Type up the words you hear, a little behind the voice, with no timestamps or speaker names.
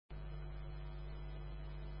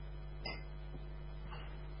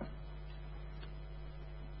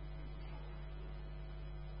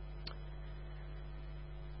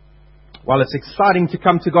While it's exciting to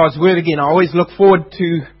come to God's Word again, I always look forward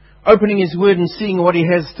to opening His Word and seeing what He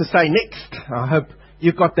has to say next. I hope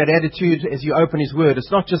you've got that attitude as you open His Word. It's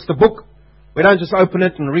not just a book. We don't just open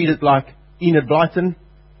it and read it like Enid Blyton.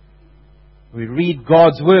 We read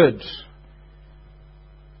God's Word.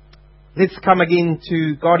 Let's come again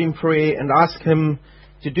to God in prayer and ask Him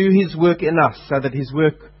to do His work in us so that His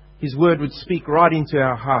Word would speak right into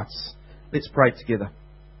our hearts. Let's pray together.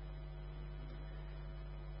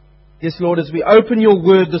 Yes, Lord, as we open your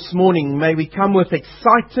word this morning, may we come with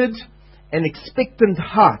excited and expectant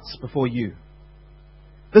hearts before you.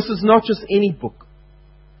 This is not just any book.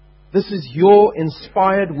 This is your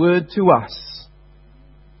inspired word to us.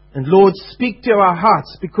 And Lord, speak to our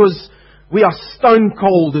hearts because we are stone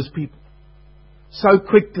cold as people. So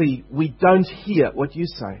quickly we don't hear what you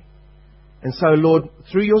say. And so, Lord,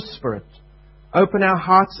 through your Spirit, open our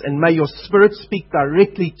hearts and may your Spirit speak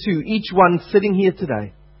directly to each one sitting here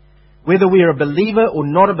today. Whether we are a believer or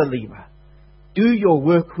not a believer, do your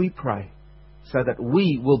work, we pray, so that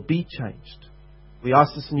we will be changed. We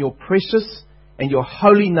ask this in your precious and your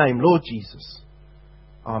holy name, Lord Jesus.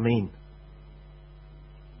 Amen.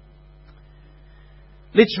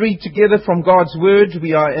 Let's read together from God's Word.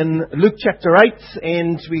 We are in Luke chapter 8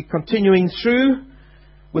 and we're continuing through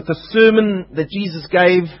with the sermon that Jesus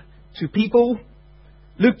gave to people.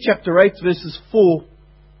 Luke chapter 8 verses 4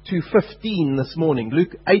 to 15 this morning.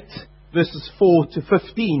 Luke 8 verses 4 to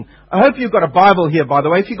 15. I hope you've got a Bible here, by the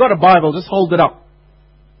way. If you've got a Bible, just hold it up.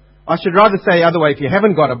 I should rather say the other way. If you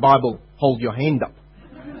haven't got a Bible, hold your hand up.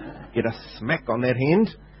 Get a smack on that hand.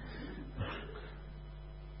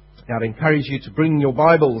 I'd encourage you to bring your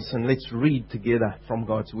Bibles and let's read together from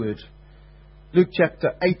God's Word. Luke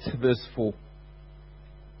chapter 8 verse 4.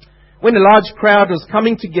 When a large crowd was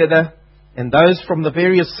coming together and those from the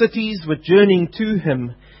various cities were journeying to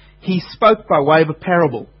him, he spoke by way of a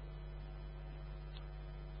parable.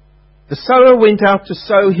 The sower went out to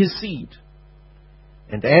sow his seed.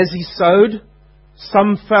 And as he sowed,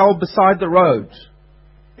 some fell beside the road,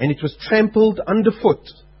 and it was trampled underfoot,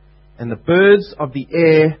 and the birds of the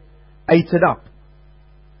air ate it up.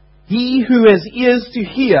 He who has ears to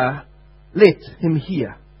hear, let him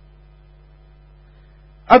hear.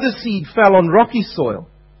 Other seed fell on rocky soil,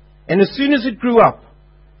 and as soon as it grew up,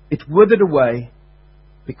 it withered away,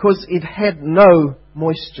 because it had no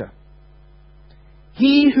moisture.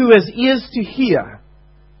 He who has ears to hear,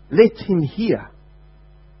 let him hear.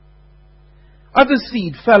 Other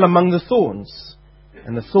seed fell among the thorns,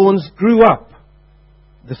 and the thorns grew up.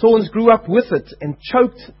 The thorns grew up with it and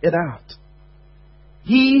choked it out.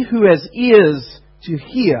 He who has ears to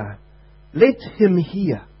hear, let him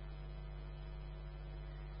hear.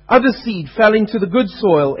 Other seed fell into the good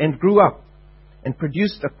soil and grew up, and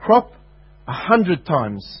produced a crop 100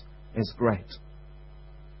 times as great.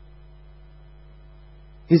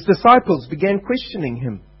 His disciples began questioning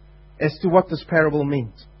him as to what this parable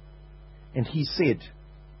meant. And he said,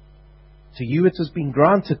 to you it has been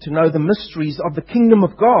granted to know the mysteries of the kingdom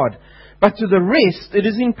of God, but to the rest it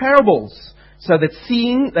is in parables, so that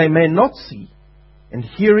seeing they may not see, and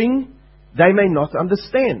hearing they may not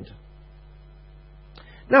understand.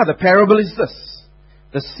 Now the parable is this.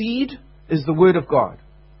 The seed is the word of God.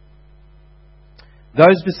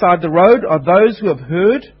 Those beside the road are those who have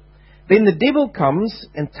heard. Then the devil comes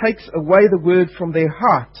and takes away the word from their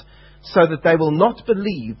heart, so that they will not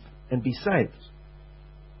believe and be saved.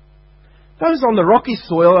 Those on the rocky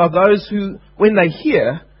soil are those who, when they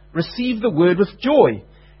hear, receive the word with joy,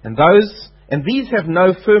 and these have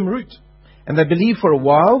no firm root, and they believe for a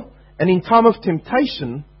while, and in time of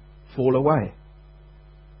temptation fall away.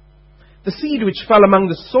 The seed which fell among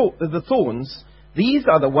the thorns, these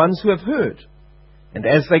are the ones who have heard. And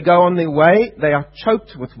as they go on their way, they are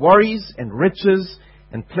choked with worries and riches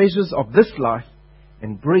and pleasures of this life,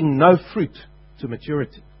 and bring no fruit to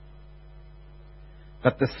maturity.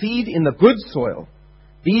 But the seed in the good soil,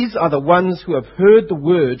 these are the ones who have heard the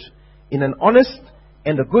word in an honest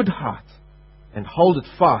and a good heart, and hold it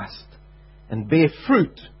fast, and bear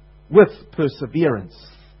fruit with perseverance.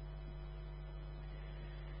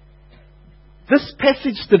 This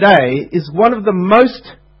passage today is one of the most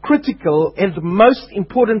critical and most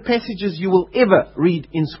important passages you will ever read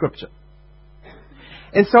in Scripture.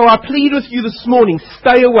 And so I plead with you this morning,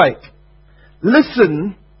 stay awake.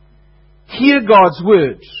 Listen, hear God's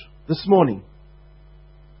word this morning.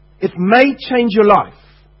 It may change your life.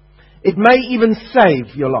 It may even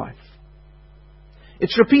save your life.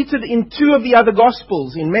 It's repeated in two of the other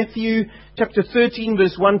Gospels, in Matthew chapter 13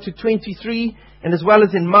 verse 1 to 23, and as well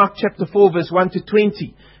as in Mark chapter 4 verse 1 to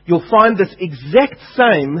 20. You'll find this exact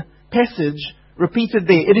same passage repeated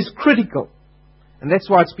there. It is critical. And that's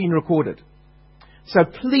why it's been recorded. So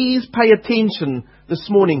please pay attention this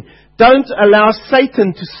morning. Don't allow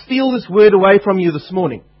Satan to steal this word away from you this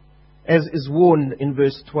morning, as is warned in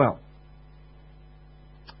verse 12.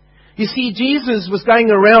 You see, Jesus was going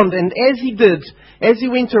around, and as he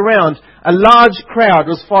went around, a large crowd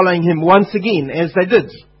was following him once again, as they did.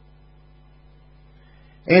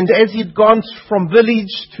 And as he'd gone from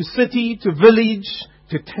village to city to village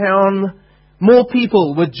to town, more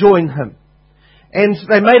people would join him. And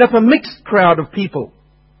they made up a mixed crowd of people.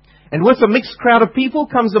 And with a mixed crowd of people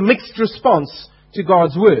comes a mixed response to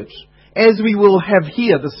God's word, as we will have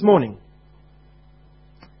here this morning.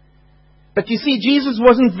 But you see, Jesus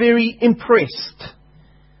wasn't very impressed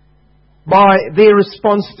by their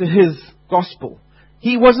response to his gospel.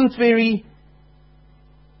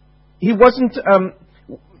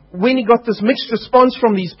 When he got this mixed response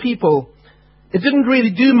from these people, it didn't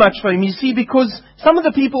really do much for him, you see, because some of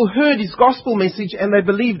the people heard his gospel message and they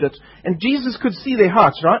believed it. And Jesus could see their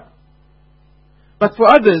hearts, right? But for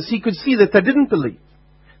others, he could see that they didn't believe.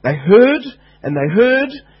 They heard, and they heard,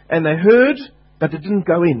 and they heard, but it didn't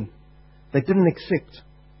go in. They didn't accept.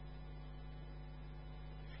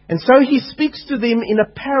 And so he speaks to them in a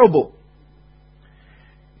parable.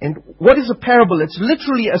 And what is a parable? It's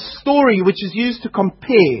literally a story which is used to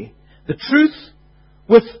compare the truth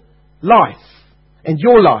with life and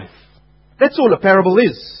your life. That's all a parable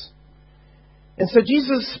is. And so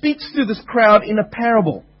Jesus speaks to this crowd in a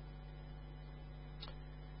parable.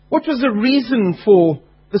 What was the reason for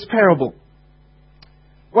this parable?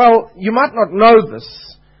 Well, you might not know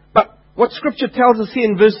this, but what Scripture tells us here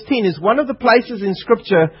in verse 10 is one of the places in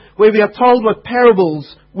Scripture where we are told what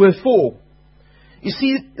parables were for. You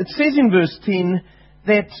see, it says in verse 10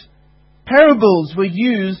 that parables were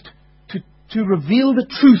used to reveal the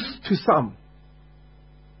truth to some.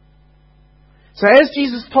 So as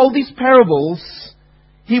Jesus told these parables,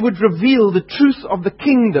 he would reveal the truth of the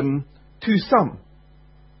kingdom to some.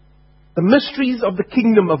 The mysteries of the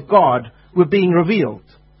kingdom of God were being revealed.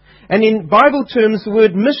 And in Bible terms, the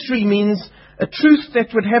word mystery means a truth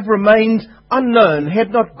that would have remained unknown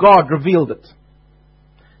had not God revealed it.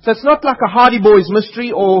 So it's not like a Hardy Boys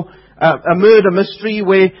mystery or a murder mystery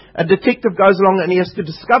where a detective goes along and he has to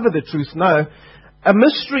discover the truth. No. A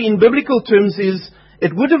mystery in biblical terms is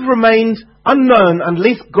it would have remained unknown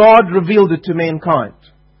unless God revealed it to mankind.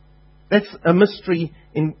 That's a mystery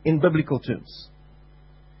in biblical terms.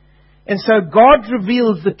 And so God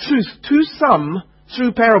reveals the truth to some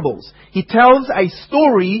through parables. He tells a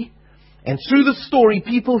story, and through the story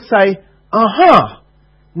people say, aha,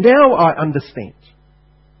 now I understand.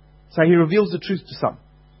 So he reveals the truth to some.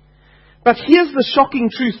 But here's the shocking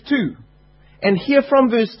truth too. And here from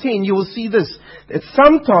verse 10 you will see this, that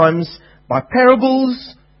sometimes by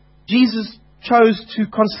parables Jesus chose to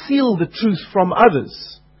conceal the truth from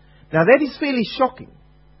others. Now that is fairly shocking.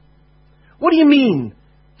 What do you mean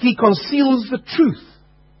he conceals the truth?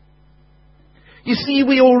 You see,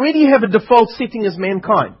 we already have a default setting as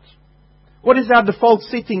mankind. What is our default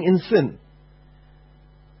setting in sin?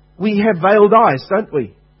 We have veiled eyes, don't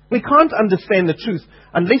we? We can't understand the truth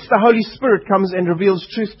unless the Holy Spirit comes and reveals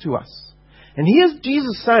truth to us. And here's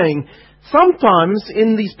Jesus saying, sometimes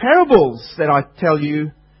in these parables that I tell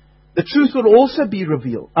you, the truth will also be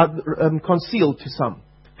revealed, concealed to some.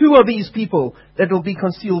 Who are these people that will be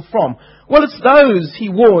concealed from? Well, it's those, he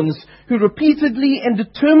warns, who repeatedly and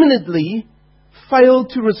determinedly fail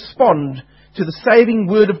to respond to the saving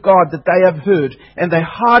word of God that they have heard, and they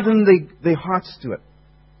harden their hearts to it.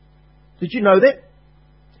 Did you know that?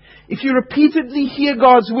 If you repeatedly hear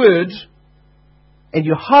God's word, and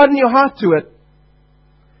you harden your heart to it,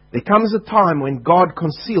 there comes a time when God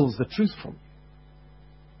conceals the truth from you.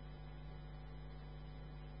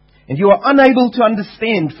 And you are unable to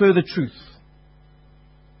understand further truth.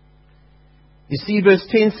 You see, verse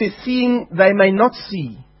 10 says, seeing they may not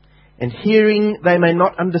see, and hearing they may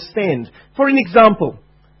not understand. For an example,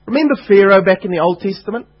 remember Pharaoh back in the Old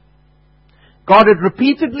Testament? God had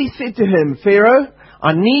repeatedly said to him, Pharaoh,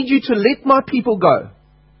 I need you to let my people go.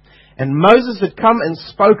 And Moses had come and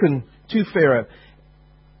spoken to Pharaoh.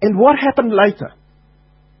 And what happened later?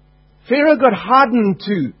 Pharaoh got hardened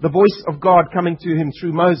to the voice of God coming to him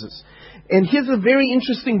through Moses. And here's a very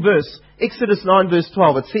interesting verse. Exodus 9 verse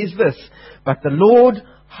 12. It says this, but the Lord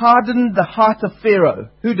hardened the heart of Pharaoh.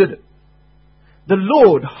 Who did it? The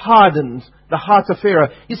Lord hardened the heart of Pharaoh.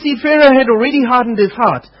 You see, Pharaoh had already hardened his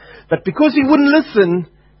heart. But because he wouldn't listen,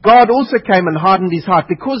 God also came and hardened his heart.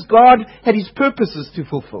 Because God had his purposes to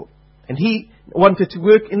fulfill. And he wanted to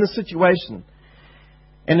work in the situation.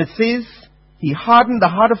 And it says, he hardened the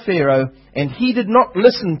heart of Pharaoh, and he did not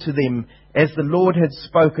listen to them as the Lord had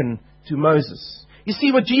spoken to Moses. You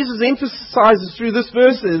see, what Jesus emphasizes through this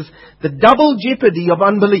verse is the double jeopardy of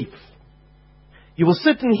unbelief. You will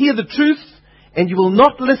sit and hear the truth, and you will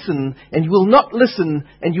not listen, and you will not listen,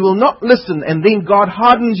 and you will not listen, and then God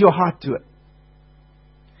hardens your heart to it.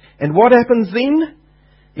 And what happens then?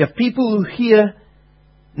 You have people who hear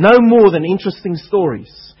no more than interesting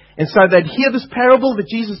stories. And so they'd hear this parable that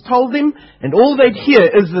Jesus told them, and all they'd hear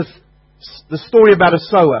is the story about a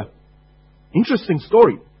sower. Interesting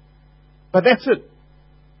story. But that's it.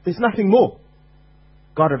 There's nothing more.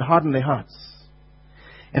 God had hardened their hearts.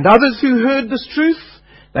 And others who heard this truth,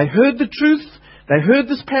 they heard the truth, they heard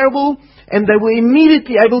this parable, and they were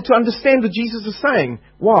immediately able to understand what Jesus is saying.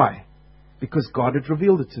 Why? Because God had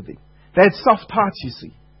revealed it to them. They had soft hearts, you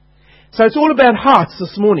see. So it's all about hearts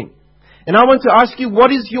this morning. And I want to ask you,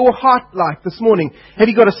 what is your heart like this morning? Have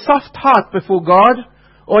you got a soft heart before God?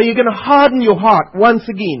 Or are you going to harden your heart once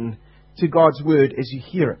again to God's word as you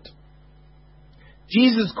hear it?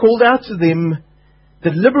 Jesus called out to them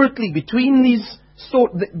deliberately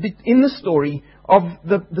in the story of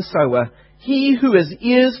the sower, he who has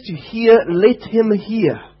ears to hear, let him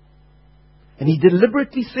hear. And he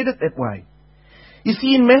deliberately said it that way. You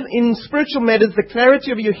see, in spiritual matters, the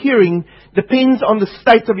clarity of your hearing depends on the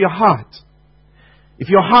state of your heart. If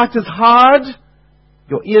your heart is hard,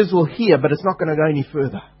 your ears will hear, but it's not going to go any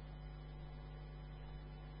further.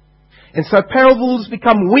 And so parables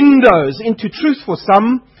become windows into truth for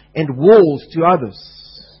some and walls to others.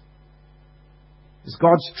 Is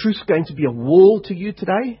God's truth going to be a wall to you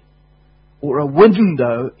today? Or a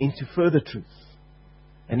window into further truth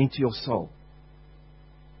and into your soul?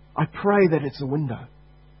 I pray that it's a window.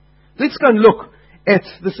 Let's go and look at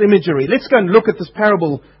this imagery. Let's go and look at this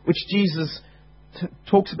parable which Jesus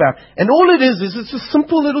talks about. And all it is it's a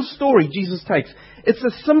simple little story Jesus takes. It's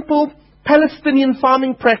a simple Palestinian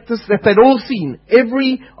farming practice that they'd all seen.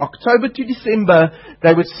 Every October to December,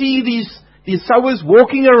 they would see these sowers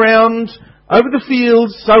walking around over the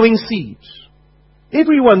fields sowing seeds.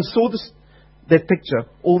 Everyone saw that picture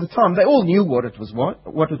all the time. They all knew what it was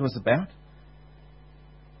about.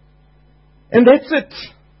 And that's it.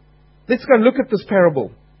 Let's go and look at this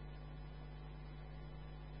parable.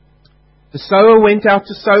 The sower went out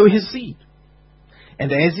to sow his seed.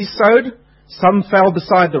 And as he sowed, some fell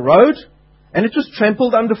beside the road, and it was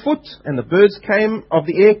trampled underfoot, and the birds of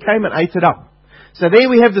the air came and ate it up. So there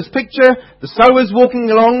we have this picture. The sower's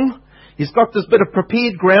walking along. He's got this bit of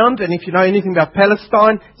prepared ground, and if you know anything about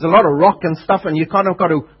Palestine, there's a lot of rock and stuff, and you kind of got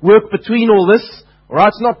to work between all this. Alright,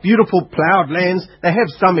 it's not beautiful ploughed lands. They have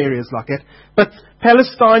some areas like it. But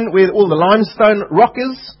Palestine, where all the limestone rock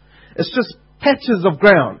is, it's just patches of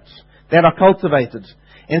ground that are cultivated.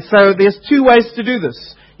 And so there's two ways to do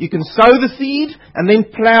this. You can sow the seed and then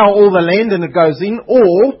plough all the land and it goes in,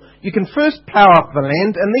 or you can first plough up the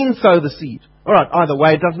land and then sow the seed. Alright, either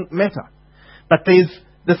way, it doesn't matter. But there's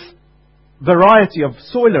this variety of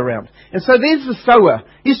soil around. And so there's the sower.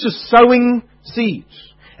 He's just sowing seeds.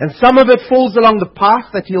 And some of it falls along the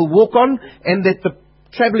path that he'll walk on and that the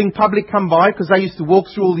travelling public come by because they used to walk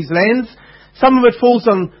through all these lands. Some of it falls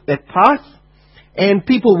on that path and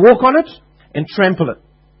people walk on it and trample it.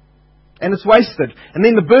 And it's wasted. And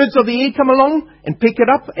then the birds of the air come along and pick it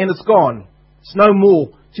up and it's gone. It's no more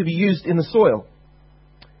to be used in the soil.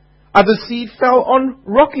 Other seed fell on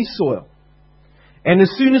rocky soil. And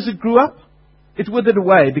as soon as it grew up, it withered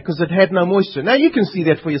away because it had no moisture. Now you can see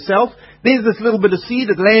that for yourself. There's this little bit of seed.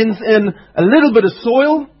 It lands in a little bit of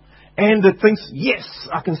soil. And it thinks, yes,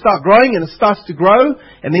 I can start growing. And it starts to grow.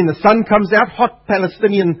 And then the sun comes out, hot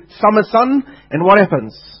Palestinian summer sun. And what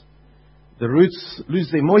happens? The roots lose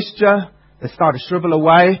their moisture. They start to shrivel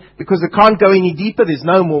away. Because it can't go any deeper. There's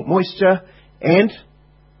no more moisture. And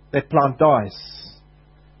that plant dies.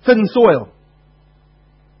 Thin soil.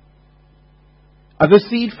 Other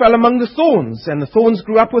seed fell among the thorns, and the thorns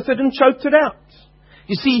grew up with it and choked it out.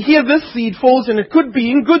 You see, here this seed falls, and it could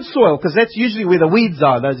be in good soil, because that's usually where the weeds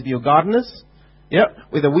are, those of you gardeners. Yeah,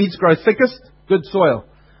 where the weeds grow thickest, good soil.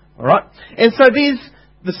 Alright? And so there's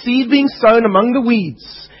the seed being sown among the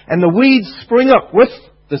weeds, and the weeds spring up with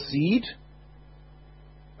the seed,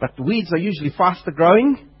 but the weeds are usually faster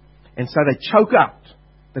growing, and so they choke out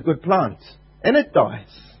the good plant, and it dies.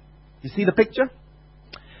 You see the picture?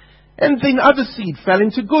 And then other seed fell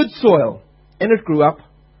into good soil, and it grew up,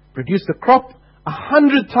 produced a crop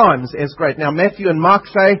 100 times as great. Now Matthew and Mark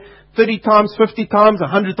say 30 times, 50 times,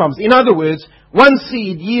 100 times. In other words, one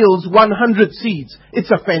seed yields 100 seeds. It's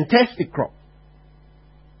a fantastic crop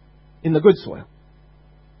in the good soil.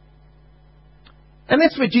 And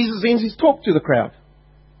that's where Jesus ends his talk to the crowd.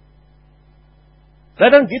 They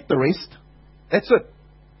don't get the rest. That's it.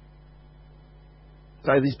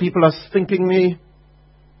 So these people are thinking there,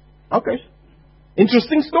 Okay.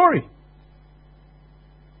 Interesting story.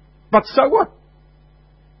 But so what?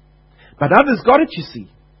 But others got it, you see.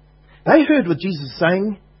 They heard what Jesus was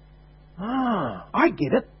saying. I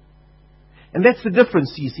get it. And that's the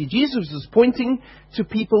difference, you see. Jesus was pointing to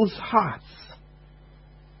people's hearts.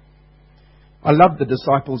 I love the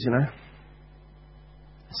disciples, you know.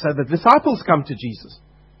 So the disciples come to Jesus.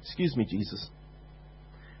 Excuse me, Jesus.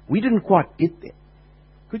 We didn't quite get there.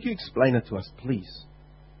 Could you explain it to us, please?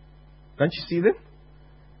 Don't you see them?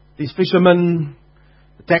 These fishermen,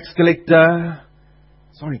 the tax collector.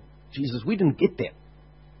 Sorry, Jesus, we didn't get that.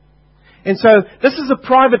 And so this is a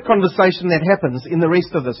private conversation that happens in the rest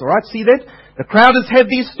of this, all right? See that? The crowd has had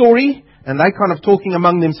their story, and they're kind of talking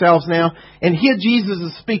among themselves now. And here Jesus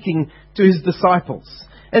is speaking to his disciples.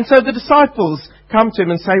 And so the disciples come to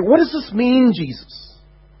him and say, what does this mean, Jesus?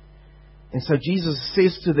 And so Jesus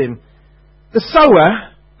says to them, the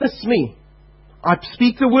sower, that's me. I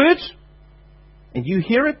speak the word, and you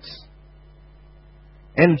hear it.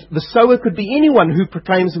 And the sower could be anyone who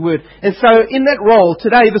proclaims the word. And so in that role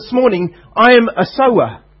today, this morning, I am a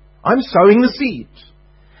sower. I'm sowing the seed.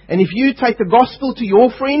 And if you take the gospel to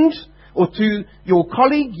your friend or to your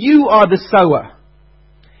colleague, you are the sower.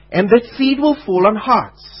 And that seed will fall on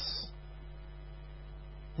hearts.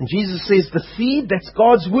 And Jesus says the seed, that's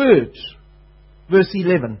God's word. Verse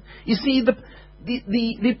 11. You see, the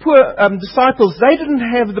poor disciples, they didn't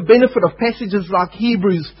have the benefit of passages like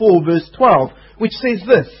Hebrews 4 verse 12, which says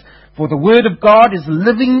this, for the word of God is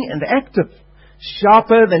living and active,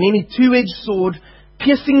 sharper than any two-edged sword,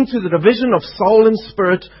 piercing to the division of soul and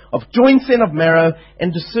spirit, of joints and of marrow,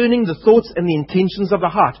 and discerning the thoughts and the intentions of the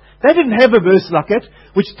heart. They didn't have a verse like it,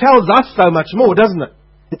 which tells us so much more, doesn't it?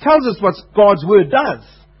 It tells us what God's word does.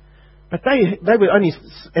 But they were only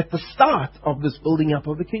at the start of this building up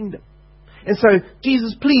of the kingdom. And so,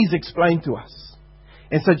 Jesus, please explain to us.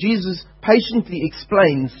 And so Jesus patiently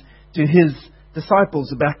explains to his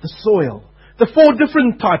disciples about the soil. The 4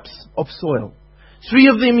 different types of soil. 3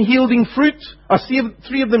 of them yielding fruit,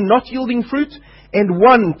 3 of them not yielding fruit, and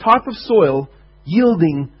 1 type of soil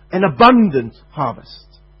yielding an abundant harvest.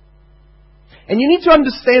 And you need to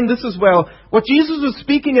understand this as well. What Jesus was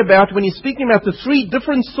speaking about when he's speaking about the 3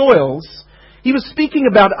 different soils, he was speaking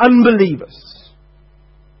about unbelievers.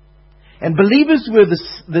 And believers were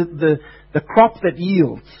the crop that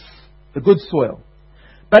yields, the good soil.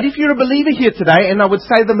 But if you're a believer here today, and I would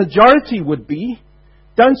say the majority would be,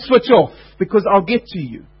 don't switch off, because I'll get to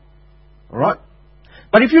you. Alright?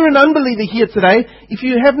 But if you're an unbeliever here today, if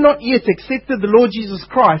you have not yet accepted the Lord Jesus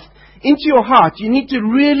Christ into your heart, you need to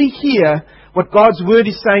really hear what God's word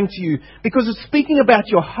is saying to you, because it's speaking about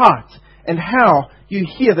your heart and how you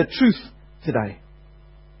hear the truth today.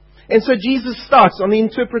 And so Jesus starts on the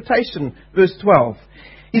interpretation, verse 12.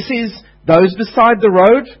 He says, those beside the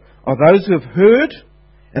road are those who have heard,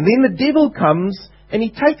 and then the devil comes and he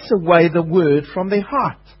takes away the word from their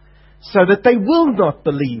heart, so that they will not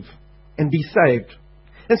believe and be saved.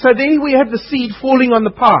 And so there we have the seed falling on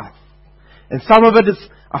the path. And some of it is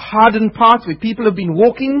a hardened path where people have been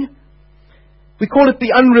walking. We call it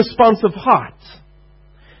the unresponsive heart.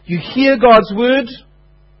 You hear God's word,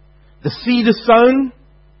 the seed is sown,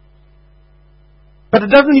 but it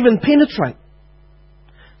doesn't even penetrate.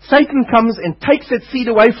 Satan comes and takes that seed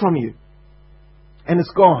away from you, and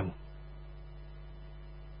it's gone.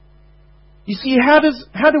 You see, how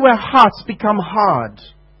do our hearts become hard?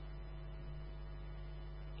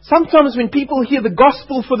 Sometimes when people hear the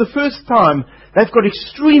gospel for the first time, they've got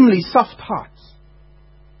extremely soft hearts,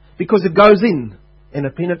 because it goes in and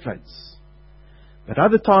it penetrates. But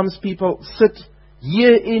other times people sit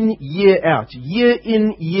year in, year out,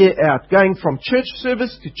 going from church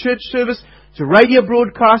service to radio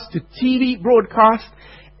broadcast to TV broadcast,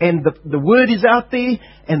 and the word is out there,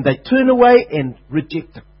 and they turn away and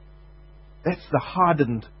reject it. That's the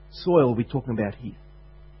hardened soil we're talking about here.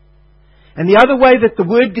 And the other way that the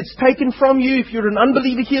word gets taken from you, if you're an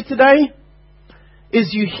unbeliever here today,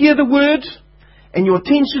 is you hear the word and your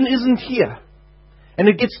attention isn't here. And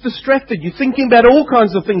it gets distracted. You're thinking about all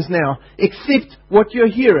kinds of things now, except what you're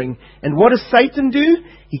hearing. And what does Satan do?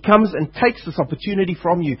 He comes and takes this opportunity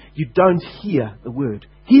from you. You don't hear the word.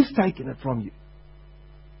 He's taken it from you.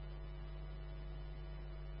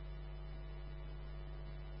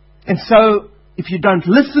 And so, if you don't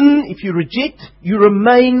listen, if you reject, you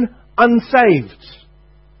remain unsaved.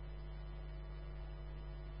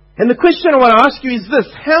 And the question I want to ask you is this: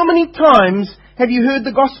 how many times have you heard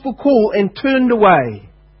the gospel call and turned away?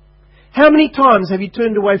 How many times have you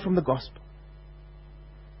turned away from the gospel?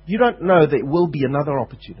 You don't know there will be another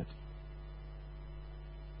opportunity.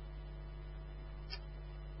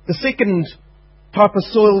 The second type of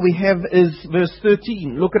soil we have is verse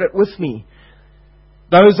 13. Look at it with me.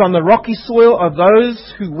 Those on the rocky soil are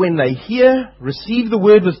those who, when they hear, receive the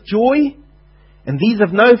word with joy, and these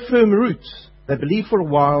have no firm roots. They believe for a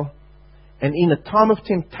while, and in a time of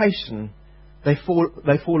temptation, they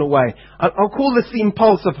fall away. I'll call this the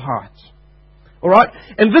impulsive heart. Alright?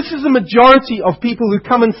 And this is the majority of people who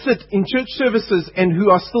come and sit in church services and who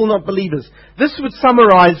are still not believers. This would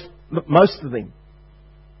summarize most of them.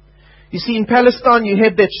 You see, in Palestine you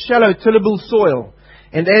had that shallow, tillable soil.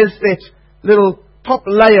 And as that little top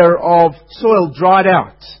layer of soil dried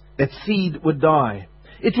out, that seed would die.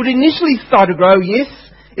 It would initially start to grow, yes.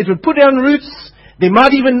 It would put down roots. There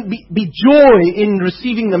might even be joy in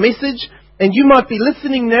receiving the message. And you might be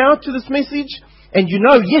listening now to this message. And you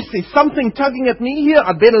know, yes, there's something tugging at me here.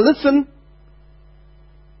 I'd better listen.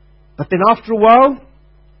 But then after a while,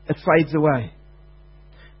 it fades away.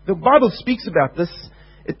 The Bible speaks about this.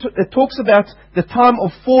 It talks about the time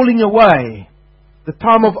of falling away. The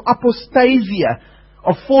time of apostasia,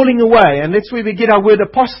 of falling away. And that's where we get our word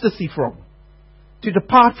apostasy from. To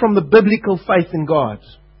depart from the biblical faith in God.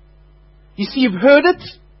 You see, you've heard it.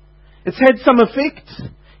 It's had some effect.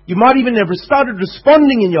 You might even have started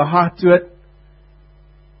responding in your heart to it.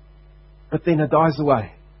 But then it dies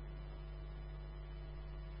away.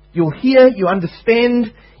 You'll hear, you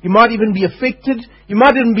understand, you might even be affected, you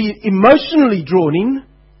might even be emotionally drawn in,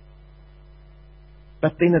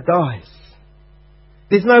 but then it dies.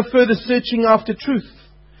 There's no further searching after truth.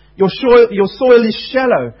 Your soil is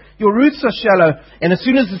shallow, your roots are shallow, and as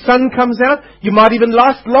soon as the sun comes out, you might even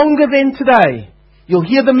last longer than today. You'll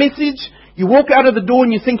hear the message, you walk out of the door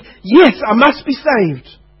and you think, yes, I must be saved.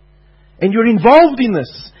 And you're involved in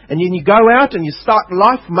this. And then you go out and you start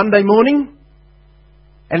life Monday morning.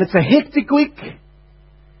 And it's a hectic week.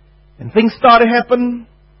 And things start to happen.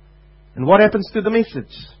 And what happens to the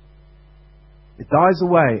message? It dies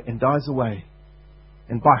away and dies away.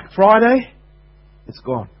 And by Friday, it's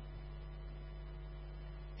gone.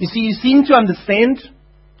 You see, you seem to understand.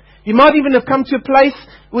 You might even have come to a place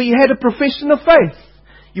where you had a profession of faith.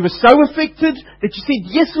 You were so affected that you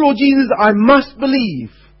said, yes, Lord Jesus, I must believe.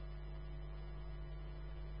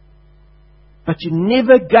 But you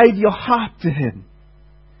never gave your heart to Him.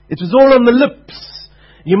 It was all on the lips.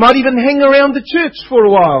 You might even hang around the church for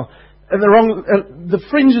a while, the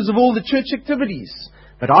fringes of all the church activities.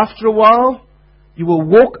 But after a while, you will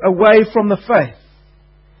walk away from the faith.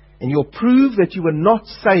 And you'll prove that you were not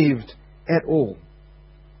saved at all.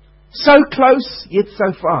 So close, yet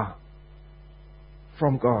so far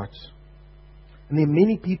from God. And there are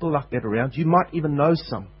many people like that around. You might even know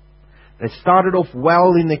some. They started off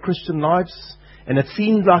well in their Christian lives, and it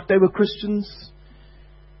seemed like they were Christians.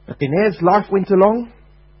 But then as life went along,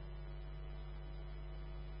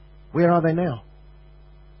 where are they now?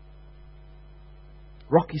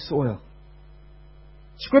 Rocky soil.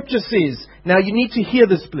 Scripture says, now you need to hear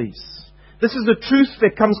this, please. This is the truth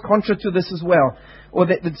that comes contra to this as well. Or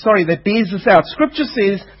that bears this out. Scripture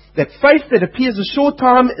says that faith that appears a short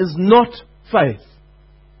time is not faith.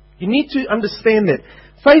 You need to understand that.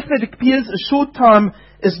 Faith that appears a short time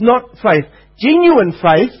is not faith. Genuine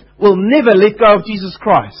faith will never let go of Jesus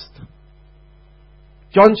Christ.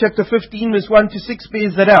 John chapter 15 verse 1 to 6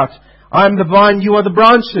 bears that out. I am the vine, you are the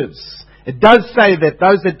branches. It does say that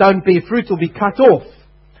those that don't bear fruit will be cut off.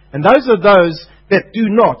 And those are those that do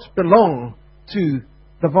not belong to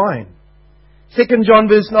the vine. 2 John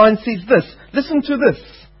verse 9 says this. Listen to this.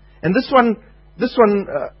 And this one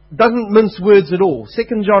doesn't mince words at all. 2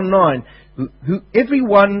 John 9.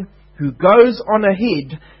 Everyone who goes on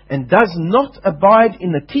ahead and does not abide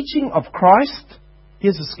in the teaching of Christ,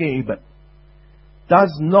 here's a scary bit,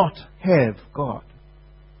 does not have God.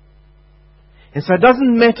 And so it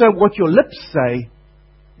doesn't matter what your lips say,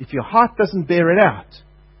 if your heart doesn't bear it out,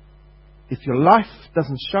 if your life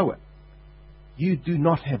doesn't show it, you do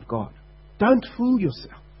not have God. Don't fool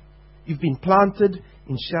yourself. You've been planted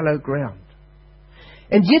in shallow ground.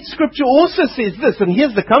 And yet Scripture also says this, and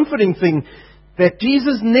here's the comforting thing, that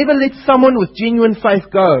Jesus never let someone with genuine faith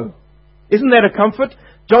go. Isn't that a comfort?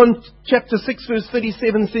 John chapter 6 verse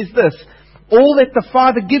 37 says this, all that the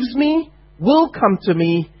Father gives me will come to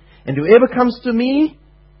me, and whoever comes to me,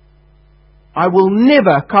 I will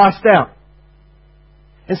never cast out.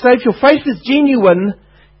 And so if your faith is genuine,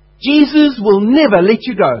 Jesus will never let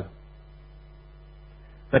you go.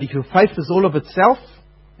 But if your faith is all of itself,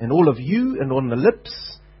 and all of you, and on the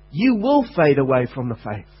lips, you will fade away from the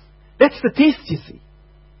faith. That's the test, you see.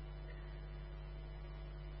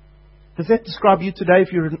 Does that describe you today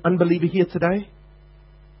if you're an unbeliever here today?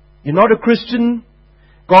 You're not a Christian.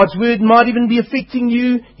 God's Word might even be affecting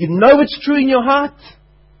you. You know it's true in your heart.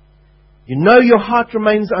 You know your heart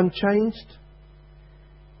remains unchanged.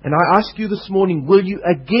 And I ask you this morning, will you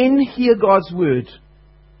again hear God's word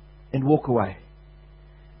and walk away?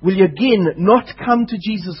 Will you again not come to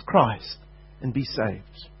Jesus Christ and be saved?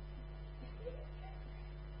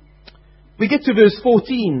 We get to verse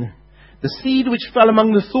 14. The seed which fell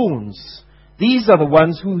among the thorns. These are the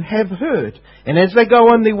ones who have heard. And as they go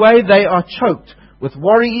on their way, they are choked with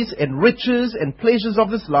worries and riches and pleasures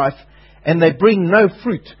of this life, and they bring no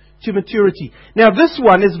fruit to maturity. Now this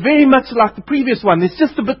one is very much like the previous one. There's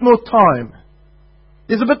just a bit more time.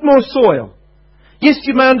 There's a bit more soil. Yes,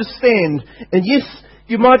 you may understand. And yes,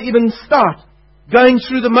 you might even start going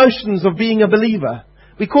through the motions of being a believer.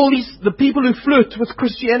 We call these the people who flirt with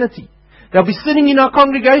Christianity. They'll be sitting in our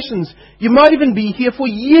congregations. You might even be here for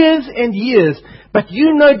years and years, but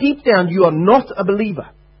you know deep down you are not a believer.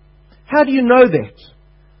 How do you know that?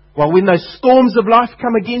 Well, when those storms of life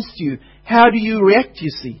come against you, how do you react, you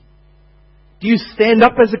see? Do you stand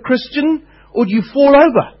up as a Christian, or do you fall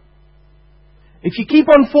over? If you keep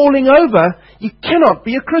on falling over, you cannot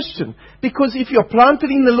be a Christian. Because if you're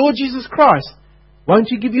planted in the Lord Jesus Christ, won't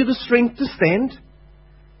He give you the strength to stand?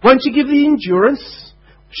 Won't He give the endurance?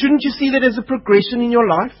 Shouldn't you see that as a progression in your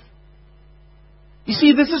life? You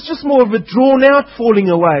see, this is just more of a drawn-out falling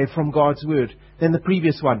away from God's Word than the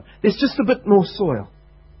previous one. There's just a bit more soil.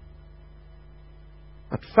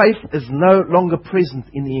 But faith is no longer present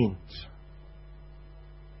in the end.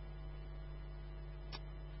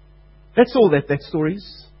 That's all that story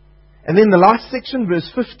is. And then the last section, verse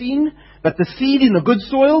 15, but the seed in the good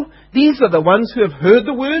soil, these are the ones who have heard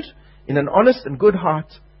the word in an honest and good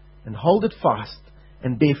heart and hold it fast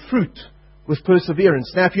and bear fruit with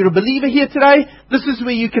perseverance. Now, if you're a believer here today, this is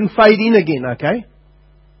where you can fade in again, okay?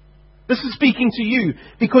 This is speaking to you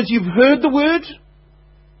because you've heard the word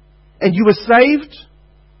and you were saved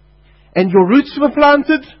and your roots were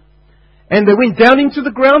planted and they went down into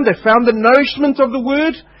the ground. They found the nourishment of the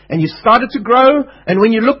word and you started to grow. And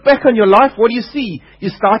when you look back on your life, what do you see? You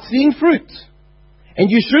start seeing fruit. And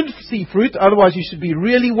you should see fruit, otherwise you should be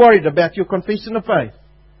really worried about your confession of faith.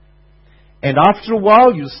 And after a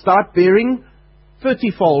while, you start bearing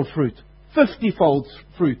 30-fold fruit, 50-fold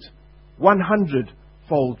fruit,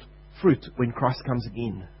 100-fold fruit when Christ comes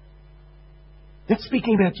again. That's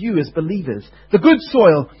speaking about you as believers. The good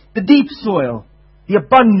soil, the deep soil, the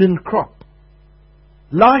abundant crop.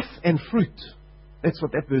 Life and fruit. That's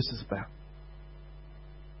what that verse is about.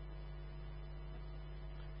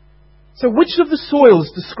 So which of the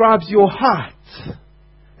soils describes your heart?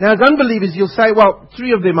 Now as unbelievers, you'll say, well,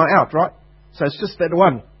 3 of them are out, right? So it's just that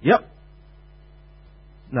one. Yep.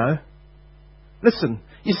 No. Listen,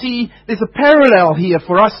 you see, there's a parallel here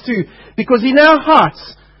for us too. Because in our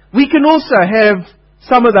hearts, we can also have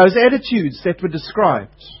some of those attitudes that were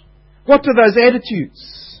described. What are those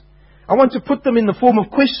attitudes? I want to put them in the form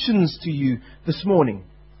of questions to you this morning.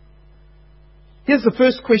 Here's the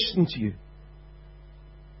first question to you.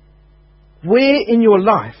 Where in your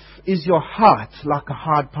life is your heart like a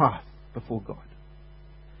hard path before God?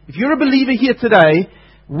 If you're a believer here today,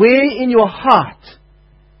 where in your life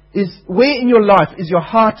is your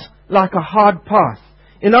heart like a hard path?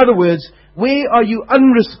 In other words, where are you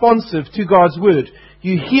unresponsive to God's Word?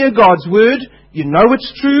 You hear God's Word, you know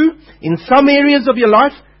it's true. In some areas of your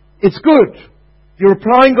life, it's good. You're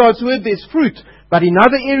applying God's Word, there's fruit. But in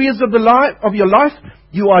other areas of your life,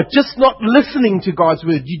 you are just not listening to God's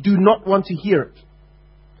Word. You do not want to hear it.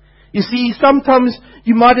 You see, sometimes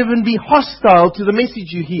you might even be hostile to the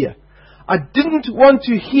message you hear. I didn't want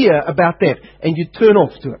to hear about that, and you turn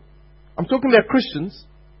off to it. I'm talking about Christians.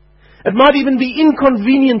 It might even be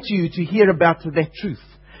inconvenient to you to hear about that truth.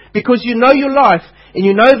 Because you know your life, and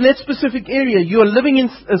you know in that specific area, you are living in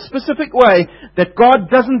a specific way that God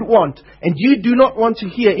doesn't want, and you do not want to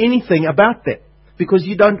hear anything about that, because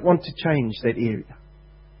you don't want to change that area.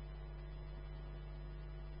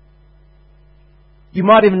 You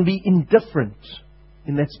might even be indifferent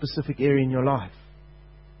in that specific area in your life.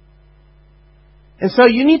 And so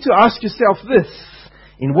you need to ask yourself this.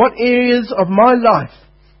 In what areas of my life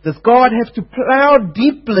does God have to plow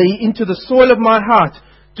deeply into the soil of my heart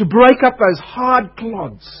to break up those hard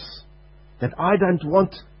clods that I don't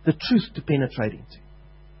want the truth to penetrate into?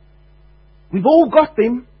 We've all got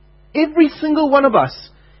them. Every single one of us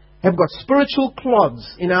have got spiritual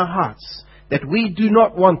clods in our hearts that we do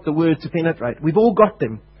not want the Word to penetrate. We've all got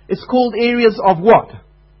them. It's called areas of what?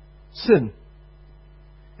 Sin.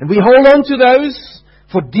 And we hold on to those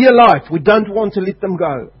for dear life. We don't want to let them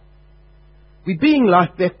go. We're being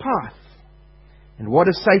like that path. And what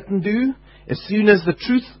does Satan do? As soon as the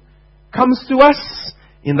truth comes to us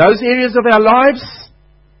in those areas of our lives,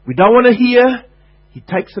 we don't want to hear. He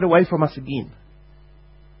takes it away from us again.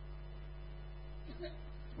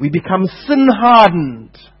 We become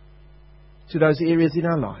sin-hardened to those areas in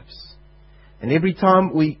our lives. And every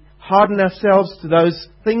time we harden ourselves to those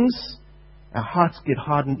things, our hearts get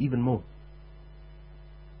hardened even more.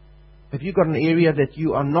 Have you got an area that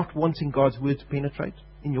you are not wanting God's Word to penetrate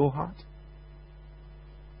in your heart?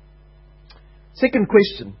 Second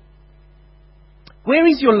question. Where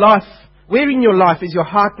in your life is your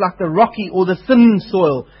heart like the rocky or the thin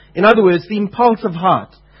soil? In other words, the impulsive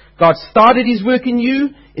heart. God started His work in you.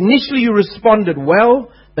 Initially you responded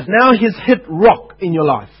well, but now He's hit rock in your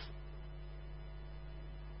life.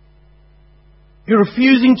 You're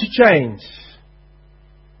refusing to change.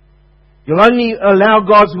 You'll only allow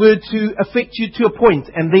God's Word to affect you to a point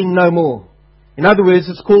and then no more. In other words,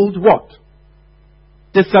 it's called what?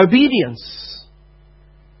 Disobedience.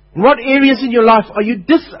 In what areas in your life are you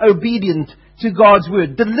disobedient to God's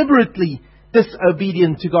Word? Deliberately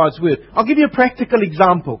disobedient to God's Word. I'll give you a practical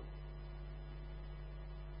example.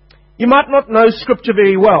 You might not know Scripture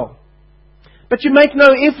very well, but you make no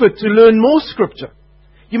effort to learn more Scripture.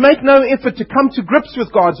 You make no effort to come to grips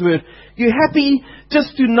with God's Word. You're happy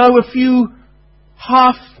just to know a few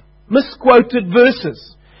half misquoted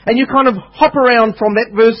verses. And you kind of hop around from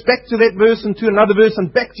that verse back to that verse and to another verse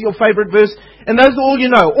and back to your favorite verse. And those are all you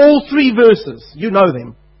know. All 3 verses. You know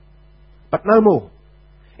them. But no more.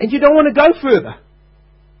 And you don't want to go further.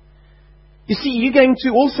 You see, you're going to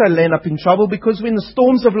also land up in trouble because when the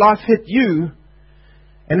storms of life hit you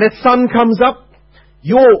and that sun comes up,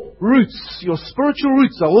 your roots, your spiritual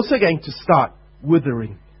roots are also going to start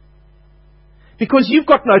withering. Because you've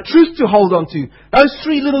got no truth to hold on to. Those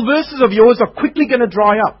 3 little verses of yours are quickly going to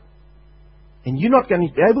dry up. And you're not going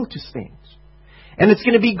to be able to stand. And it's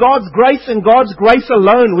going to be God's grace and God's grace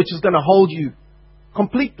alone which is going to hold you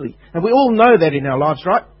completely. And we all know that in our lives,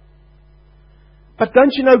 right? But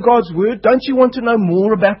don't you know God's Word? Don't you want to know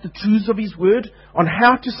more about the truths of His Word? On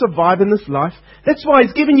how to survive in this life? That's why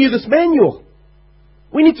He's given you this manual.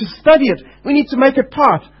 We need to study it. We need to make it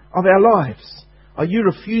part of our lives. Are you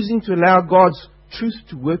refusing to allow God's truth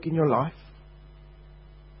to work in your life?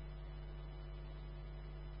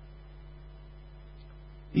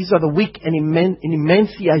 These are the weak and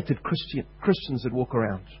emancipated Christians that walk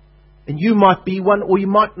around. And you might be one, or you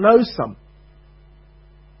might know some.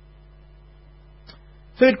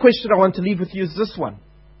 Third question I want to leave with you is this one.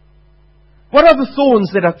 What are the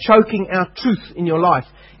thorns that are choking out truth in your life?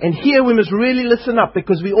 And here we must really listen up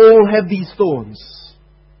because we all have these thorns.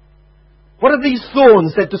 What are these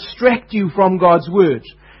thorns that distract you from God's Word?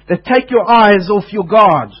 That take your eyes off your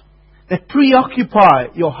God? That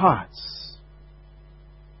preoccupy your hearts?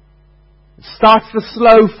 It starts the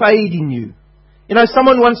slow fade in you. You know,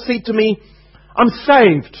 someone once said to me, I'm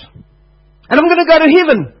saved. And I'm going to go to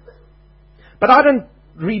heaven. But I don't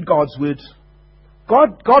read God's Word.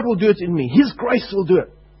 God will do it in me. His grace will do it.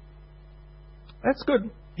 That's good.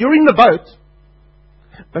 You're in the boat.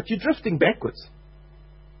 But you're drifting backwards.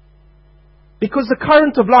 Because the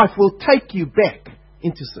current of life will take you back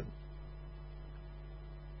into sin.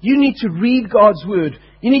 You need to read God's Word.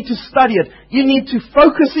 You need to study it. You need to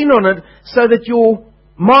focus in on it so that your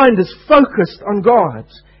mind is focused on God.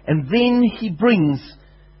 And then He brings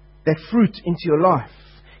that fruit into your life.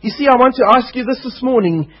 You see, I want to ask you this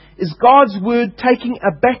morning. Is God's Word taking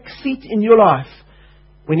a back seat in your life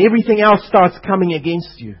when everything else starts coming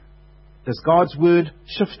against you? Does God's Word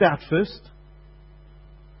shift out first?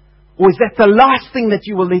 Or is that the last thing that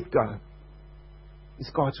you will let go? Is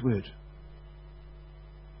God's Word.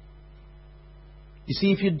 You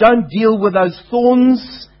see, if you don't deal with those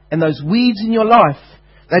thorns and those weeds in your life,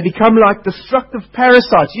 they become like destructive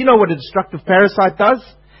parasites. You know what a destructive parasite does?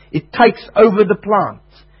 It takes over the plant.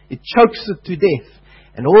 It chokes it to death.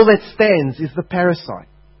 And all that stands is the parasite.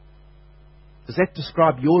 Does that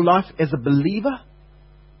describe your life as a believer?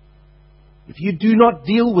 If you do not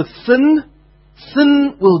deal with sin,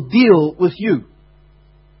 sin will deal with you.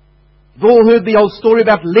 You've all heard the old story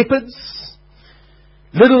about leopards.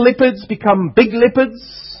 Little leopards become big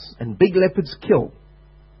leopards, and big leopards kill.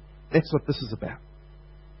 That's what this is about.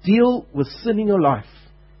 Deal with sin in your life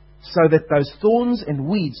so that those thorns and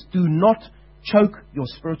weeds do not choke your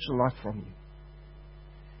spiritual life from you.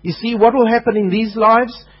 You see, what will happen in these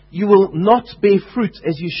lives? You will not bear fruit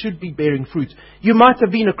as you should be bearing fruit. You might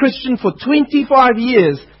have been a Christian for 25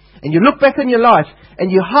 years, and you look back on your life,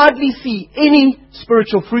 and you hardly see any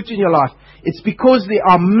spiritual fruit in your life. It's because there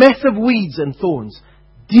are massive weeds and thorns.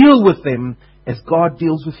 Deal with them as God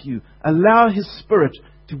deals with you. Allow His Spirit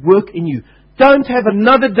to work in you. Don't have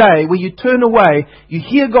another day where you turn away, you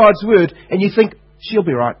hear God's Word, and you think, she'll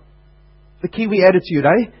be right. The Kiwi attitude,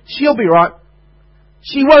 eh? She'll be right.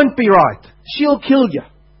 She won't be right. She'll kill you.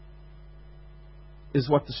 Is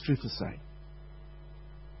what this truth is saying.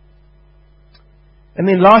 And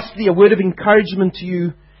then lastly, a word of encouragement to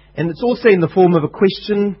you, and it's also in the form of a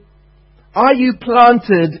question. Are you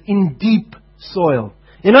planted in deep soil?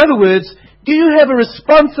 In other words, do you have a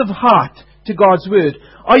responsive heart to God's Word?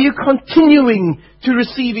 Are you continuing to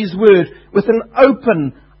receive His Word with an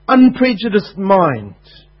open, unprejudiced mind?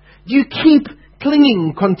 Do you keep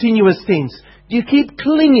clinging, continuous tense? Do you keep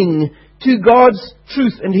clinging to God's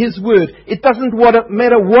truth and His Word? It doesn't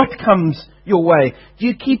matter what comes your way. Do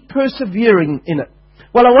you keep persevering in it?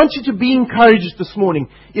 Well, I want you to be encouraged this morning.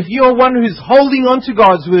 If you are one who's holding on to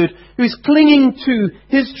God's Word, who's clinging to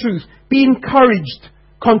His truth, be encouraged.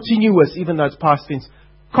 Continuous, even though it's past tense.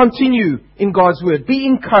 Continue in God's Word. Be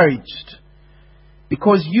encouraged.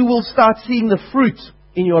 Because you will start seeing the fruit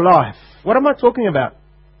in your life. What am I talking about?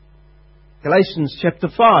 Galatians chapter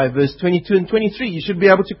 5, verse 22 and 23. You should be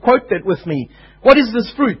able to quote that with me. What is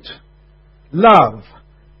this fruit? Love,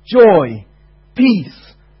 joy,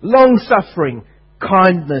 peace, long-suffering,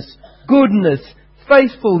 kindness, goodness,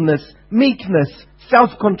 faithfulness, meekness,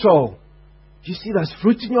 self-control. Do you see those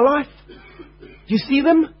fruits in your life? Do you see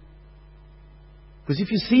them? Because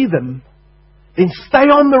if you see them, then stay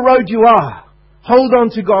on the road you are. Hold on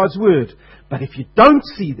to God's Word. But if you don't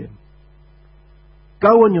see them, go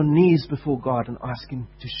on your knees before God and ask Him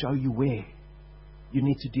to show you where you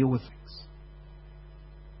need to deal with things.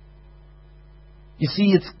 You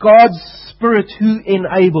see, it's God's Spirit who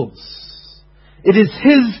enables. It is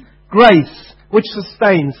His grace which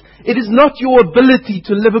sustains. It is not your ability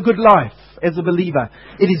to live a good life as a believer.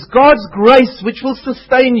 It is God's grace which will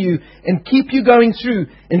sustain you and keep you going through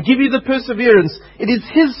and give you the perseverance. It is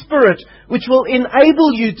His Spirit which will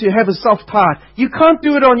enable you to have a soft heart. You can't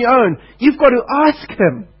do it on your own. You've got to ask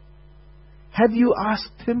Him. Have you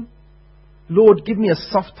asked Him? Lord, give me a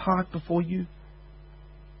soft heart before you.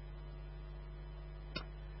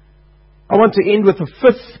 I want to end with a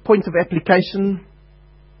fifth point of application.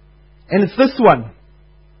 And it's this one.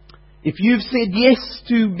 If you've said yes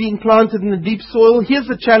to being planted in the deep soil, here's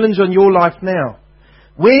the challenge on your life now.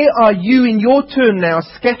 Where are you in your turn now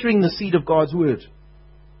scattering the seed of God's Word?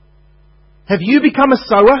 Have you become a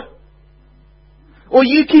sower? Or are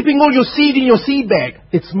you keeping all your seed in your seed bag?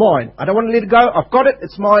 It's mine. I don't want to let it go. I've got it.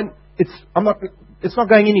 It's mine. It's not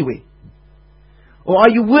going anywhere. Or are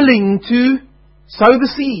you willing to sow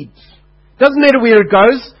the seeds? Doesn't matter where it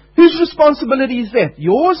goes. Whose responsibility is that?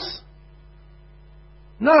 Yours?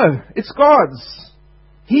 No, it's God's.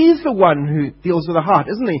 He's the one who deals with the heart,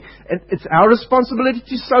 isn't He? And it's our responsibility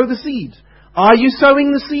to sow the seed. Are you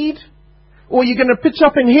sowing the seed? Or are you going to pitch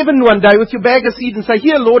up in heaven one day with your bag of seed and say,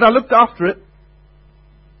 "Here, Lord, I looked after it"?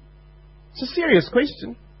 It's a serious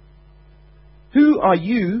question. Who are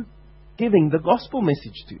you giving the gospel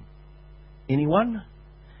message to? Anyone?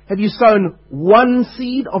 Have you sown one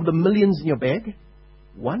seed of the millions in your bag?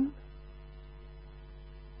 One?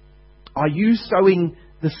 Are you sowing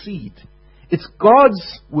the seed? It's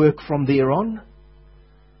God's work from there on.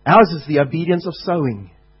 Ours is the obedience of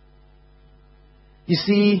sowing. You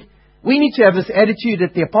see, we need to have this attitude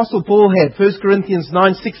that the Apostle Paul had, 1 Corinthians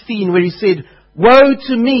 9:16, where he said, "Woe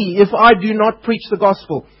to me if I do not preach the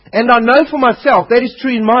gospel." And I know for myself, that is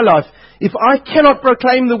true in my life. If I cannot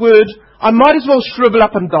proclaim the word, I might as well shrivel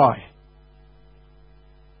up and die.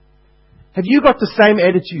 Have you got the same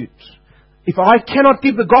attitude? If I cannot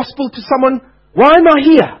give the gospel to someone, why am I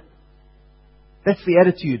here? That's the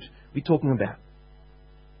attitude we're talking about.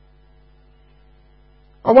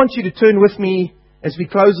 I want you to turn with me as we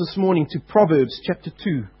close this morning to Proverbs chapter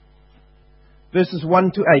 2, verses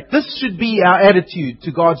 1 to 8. This should be our attitude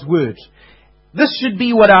to God's Word. This should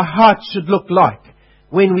be what our hearts should look like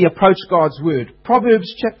when we approach God's Word.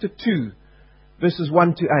 Proverbs chapter 2, verses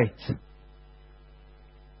 1 to 8.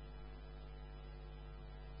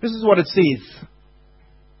 This is what it says.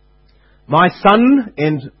 "My son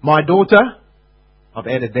and my daughter," I've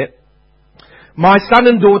added that. "My son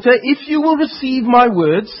and daughter, if you will receive my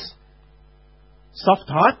words," soft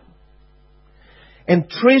heart, "and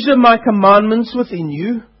treasure my commandments within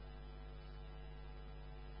you,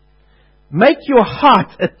 make your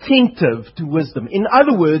heart attentive to wisdom." In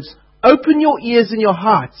other words, open your ears and your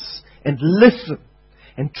hearts and listen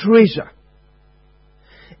and treasure.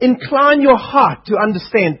 Incline your heart to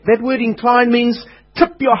understand. That word incline means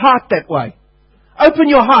tip your heart that way. Open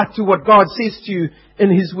your heart to what God says to you in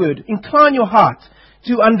His Word. Incline your heart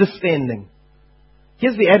to understanding.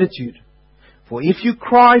 Here's the attitude. "For if you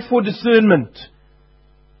cry for discernment,"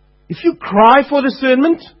 if you cry for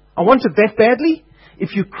discernment, I want it that badly.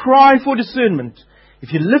 If you cry for discernment,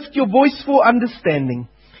 if you lift your voice for understanding,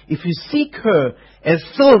 if you seek her as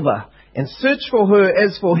silver and search for her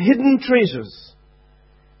as for hidden treasures,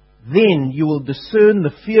 then you will discern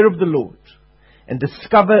the fear of the Lord and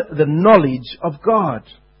discover the knowledge of God.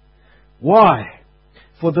 Why?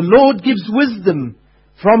 For the Lord gives wisdom.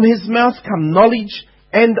 From His mouth come knowledge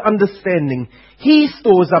and understanding. He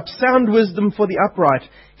stores up sound wisdom for the upright.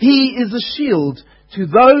 He is a shield to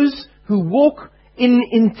those who walk in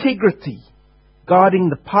integrity, guarding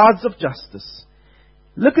the paths of justice.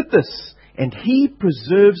 Look at this. And He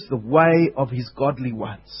preserves the way of His godly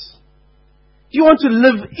ones. Do you want to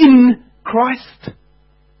live in Christ?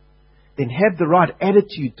 Then have the right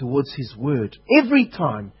attitude towards His word every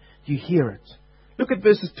time you hear it. Look at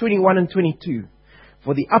verses 21 and 22.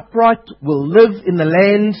 For the upright will live in the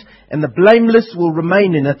land, and the blameless will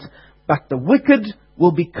remain in it, but the wicked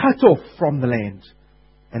will be cut off from the land,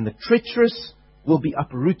 and the treacherous will be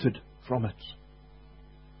uprooted from it.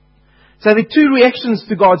 So there are two reactions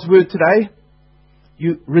to God's word today.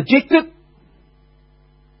 You reject it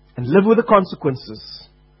and live with the consequences,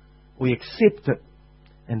 or you accept it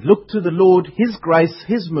and look to the Lord, His grace,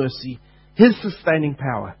 His mercy, His sustaining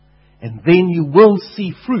power, and then you will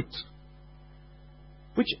see fruit.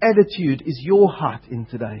 Which attitude is your heart in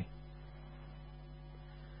today?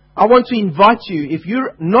 I want to invite you, if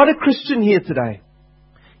you're not a Christian here today,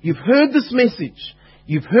 you've heard this message,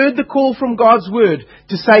 you've heard the call from God's word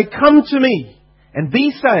to say, come to me and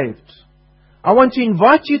be saved. I want to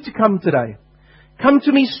invite you to come today. Come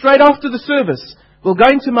to me straight after the service. We'll go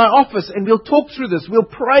into my office and we'll talk through this. We'll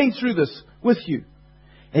pray through this with you.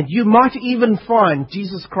 And you might even find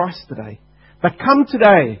Jesus Christ today. But come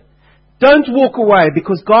today. Don't walk away,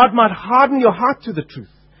 because God might harden your heart to the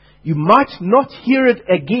truth. You might not hear it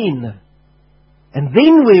again. And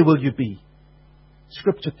then where will you be?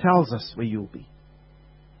 Scripture tells us where you'll be.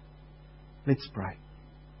 Let's pray.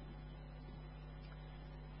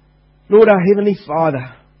 Lord, our Heavenly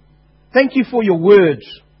Father, thank You for Your word.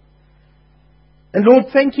 And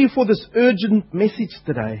Lord, thank You for this urgent message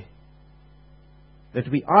today.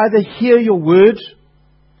 That we either hear Your word,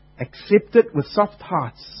 accept it with soft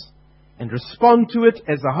hearts, and respond to it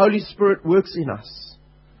as the Holy Spirit works in us.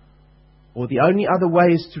 Or the only other way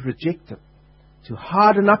is to reject it, to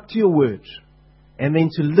harden up to Your word, and then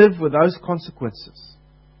to live with those consequences.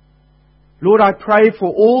 Lord, I pray for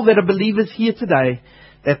all that are believers here today,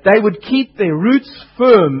 that they would keep their roots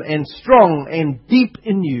firm and strong and deep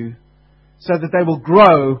in You, so that they will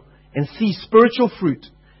grow and see spiritual fruit.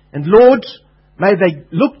 And Lord, may they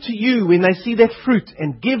look to You when they see that fruit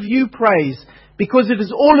and give You praise, because it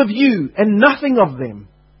is all of You and nothing of them.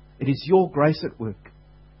 It is Your grace at work.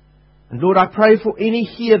 And Lord, I pray for any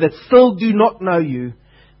here that still do not know You,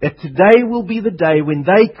 that today will be the day when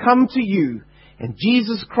they come to You and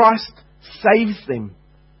Jesus Christ saves them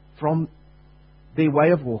from their way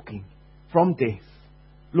of walking, from death.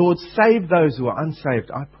 Lord, save those who are unsaved,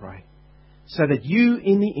 I pray, so that You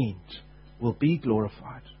in the end will be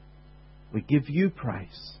glorified. We give You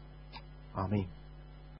praise. Amen.